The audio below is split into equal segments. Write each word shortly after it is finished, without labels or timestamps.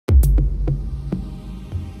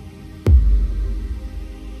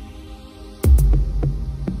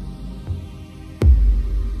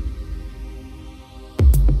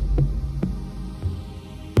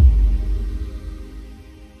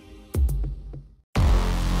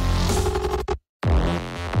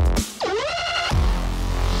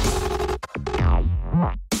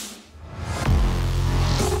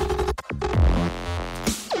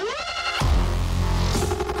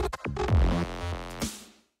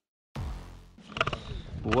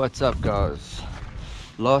What's up, guys?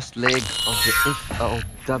 Last leg of the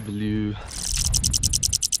FLW.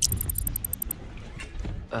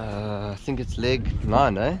 I think it's leg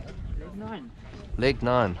 9, eh? Leg 9. Leg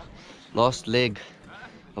 9. Last leg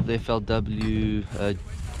of the FLW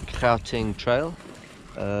gauteng trail.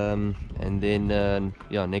 And then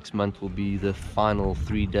yeah, next month will be the final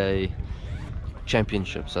 3-day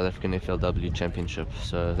championship, South African FLW championship.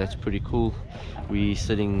 So that's pretty cool. We're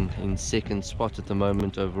sitting in second spot at the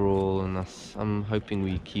moment overall, and I'm hoping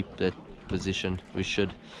we keep that position. We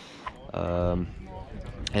should. And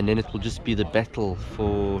then it will just be the battle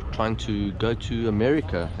for trying to go to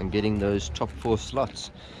America and getting those top 4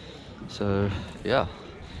 slots. So yeah,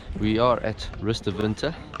 we are at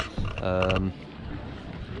Winter.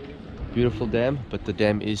 Beautiful dam, but the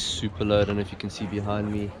dam is super low. I don't know if you can see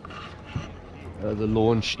behind me. The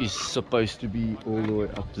launch is supposed to be all the way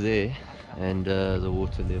up there, and the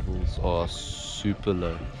water levels are super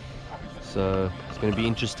low. So it's going to be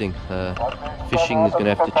interesting. Fishing is going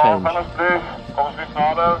to have to change.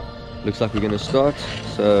 Looks like we're going to start,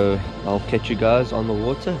 so I'll catch you guys on the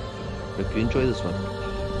water. Hope you enjoy this one.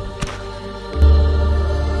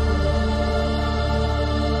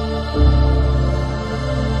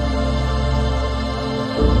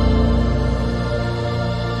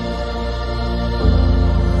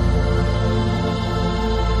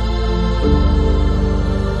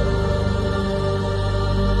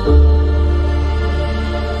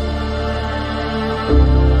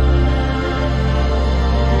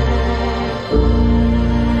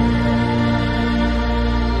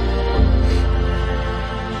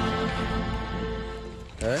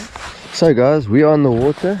 So guys, we are on the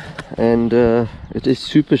water, and it is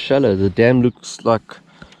super shallow. The dam looks like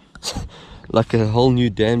like a whole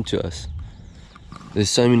new dam to us.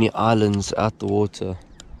 There's so many islands out the water,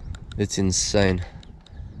 it's insane.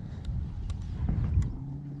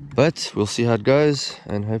 But we'll see how it goes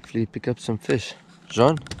and hopefully pick up some fish.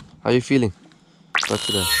 Jean, how are you feeling about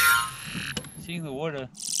today? Seeing the water,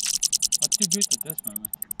 not too good at this moment.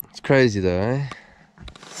 It's crazy though, eh?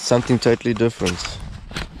 Something totally different.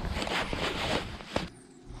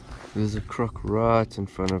 There's a croc right in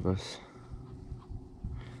front of us.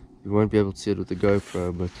 You won't be able to see it with the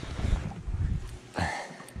GoPro, but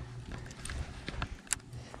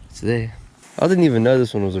it's there. I didn't even know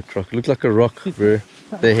this one was a croc. It looked like a rock, bro.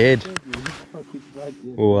 The head.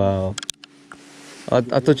 Wow. I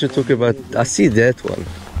thought you were talking about... I see that one.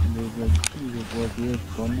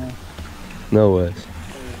 No way.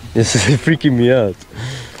 This is freaking me out.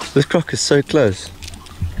 This croc is so close.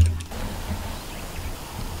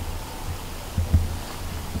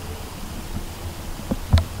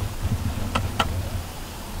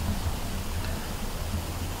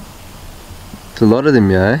 A lot of them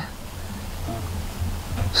here, eh?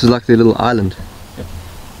 This is like their little island. Yep.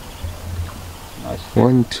 Nice.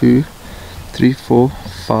 1, 2, 3, 4,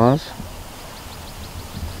 5,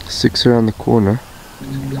 6 around the corner.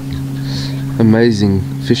 Amazing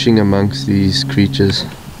fishing amongst these creatures.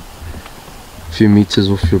 A few meters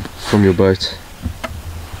off from your boat.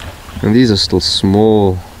 And these are still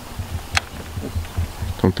small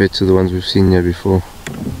compared to the ones we've seen here before.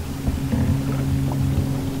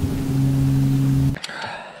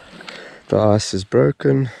 The ice is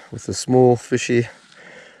broken with a small fishy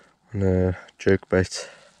on a jerk bait.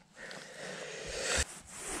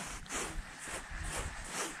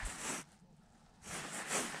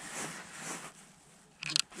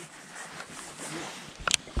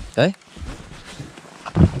 Hey?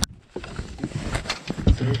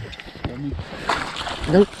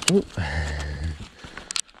 Nope. Oh.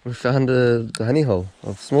 We found the honey hole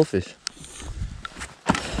of small fish.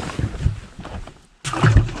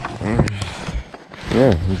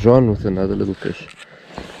 Yeah, Jean with another little fish.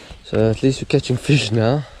 So at least we're catching fish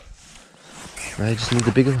now. I just need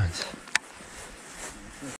the bigger ones.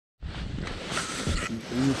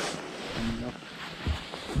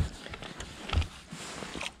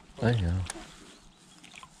 I know.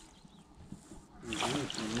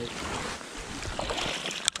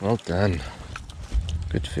 Well done.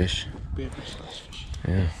 Good fish.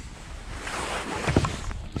 Yeah.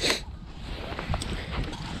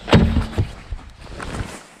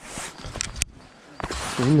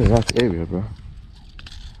 We're in the right area, bro.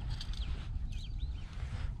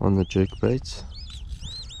 On the jerk baits,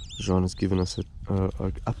 Jean has given us an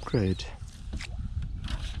upgrade.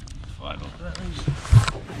 5 of those.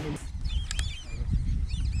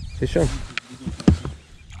 Fish on.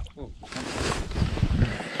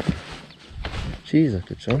 Jeez,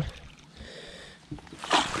 look at Jean.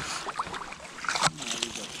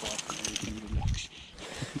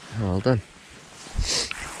 Well done.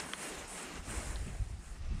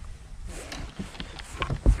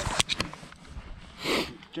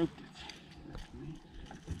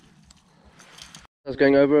 was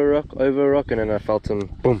going over a rock, and then I felt him,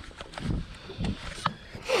 boom.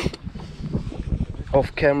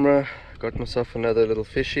 Off camera, got myself another little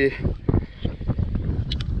fishy.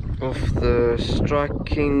 Off the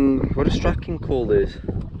striking, what does striking call this?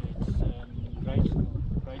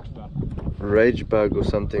 Rage bug or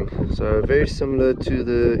something. So very similar to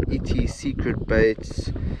the Itties secret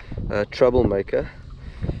baits troublemaker.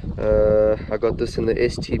 I got this in the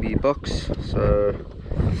STB box, so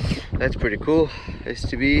that's pretty cool.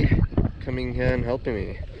 STB coming here and helping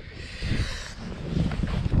me.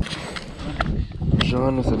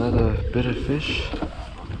 John with another bitter fish.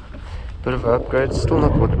 Bit of an upgrade, still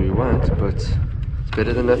not what we want, but it's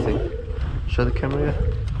better than nothing. Show the camera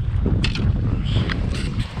here.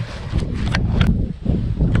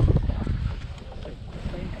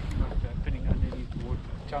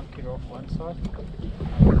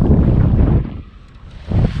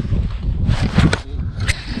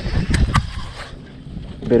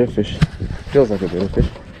 Better fish. Feels like a better fish.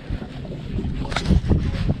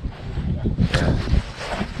 Yeah.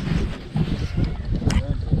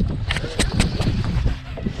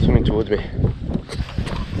 Swimming towards me.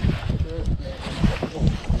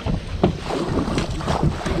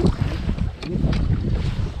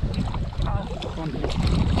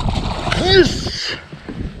 Yes!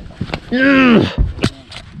 Yeah!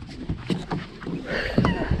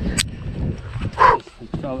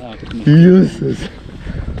 Yes!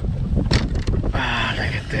 Ah,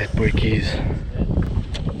 look at that, brickies.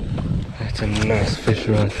 That's a nice fish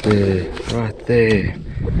right there. Right there.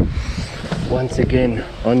 Once again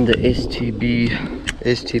on the STB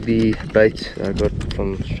bait I got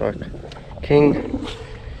from Strike King.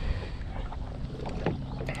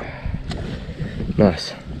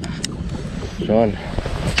 Nice. John.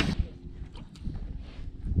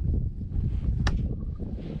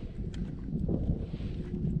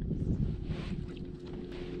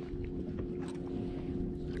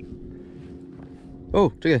 Oh,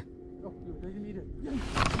 check it.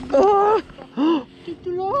 Oh!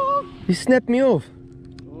 You snapped me off.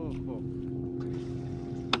 Oh,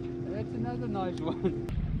 that's another nice one.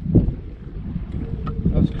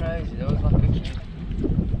 That was crazy. That was like a...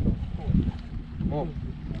 Oh.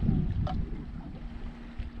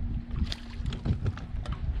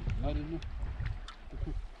 I don't know.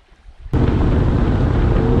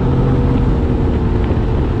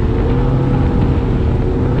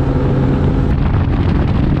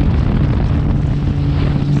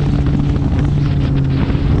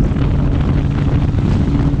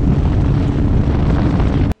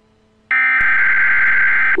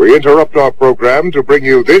 We interrupt our program to bring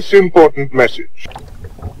you this important message.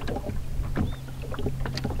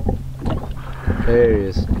 There he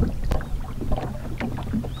is.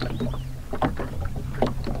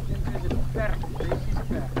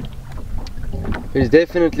 He's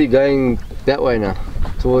definitely going that way now,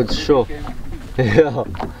 towards shore. Yeah.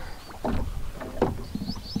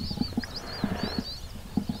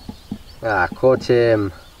 Ah, caught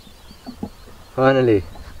him. Finally.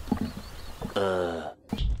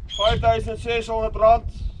 R5.600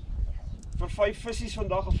 vir 5 vissies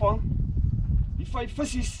vandag gevang. Die 5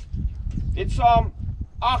 vissies het saam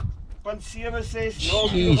 8.760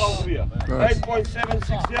 ongeveer.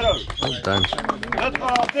 8.760. Well done. Dit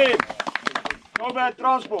gaan al teen. Combat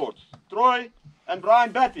Transport, Troy and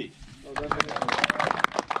Brian Batty.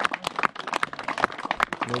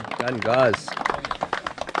 Well done, guys.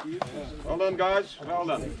 Well done, guys. Well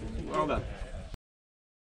done. Well done.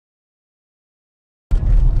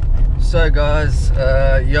 So guys,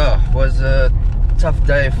 yeah, it was a tough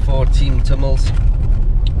day for Team Timols.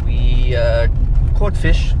 We caught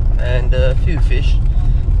fish and a few fish,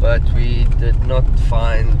 but we did not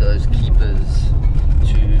find those keepers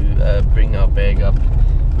to bring our bag up.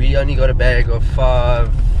 We only got a bag of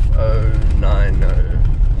 5090,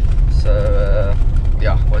 so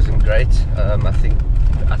yeah, wasn't great. I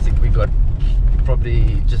think we got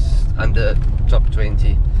probably just under top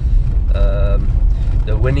 20.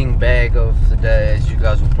 The winning bag of the day, as you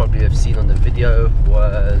guys will probably have seen on the video,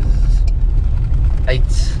 was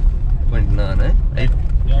 8.9, eh?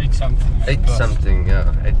 8 something. 8 something,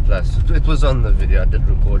 yeah, 8 plus. It was on the video, I did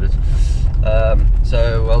record it.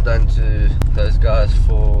 So well done to those guys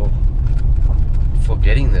for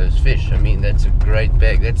getting those fish. I mean, that's a great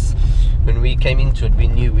bag. That's, when we came into it, we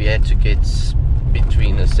knew we had to get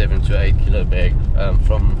between a 7 to 8 kilo bag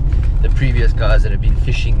from the previous guys that have been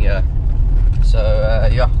fishing here. So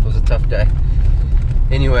yeah, it was a tough day.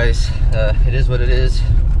 Anyways, it is what it is.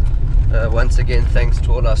 Once again, thanks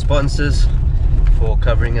to all our sponsors for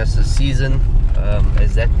covering us this season,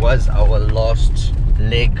 as that was our last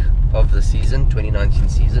leg of the season, 2019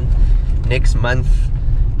 season. next month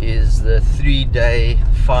is the 3-day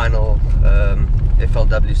final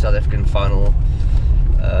FLW South African final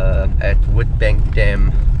at Witbank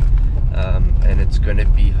Dam, and it's going to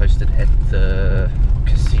be hosted at the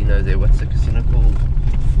casino there. What's the casino called?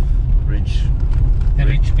 Ridge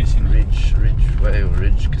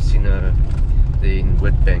Casino there in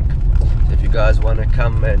Witbank. So if you guys want to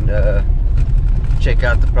come and check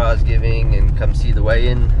out the prize giving and come see the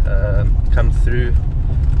weigh-in, come through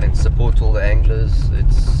and support all the anglers.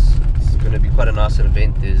 It's going to be quite a nice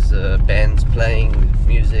event. There's bands playing,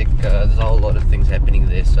 music, there's a whole lot of things happening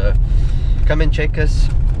there, so come and check us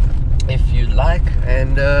if you like.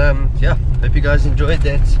 And yeah, hope you guys enjoyed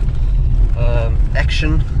that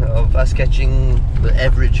action of us catching the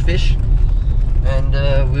average fish, and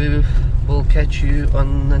we will catch you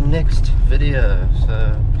on the next video.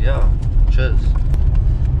 So yeah, cheers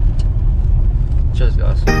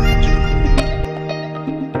guys.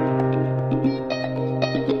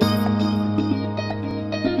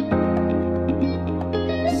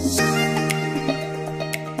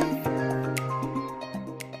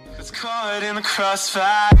 Caught in the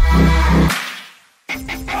crossfire.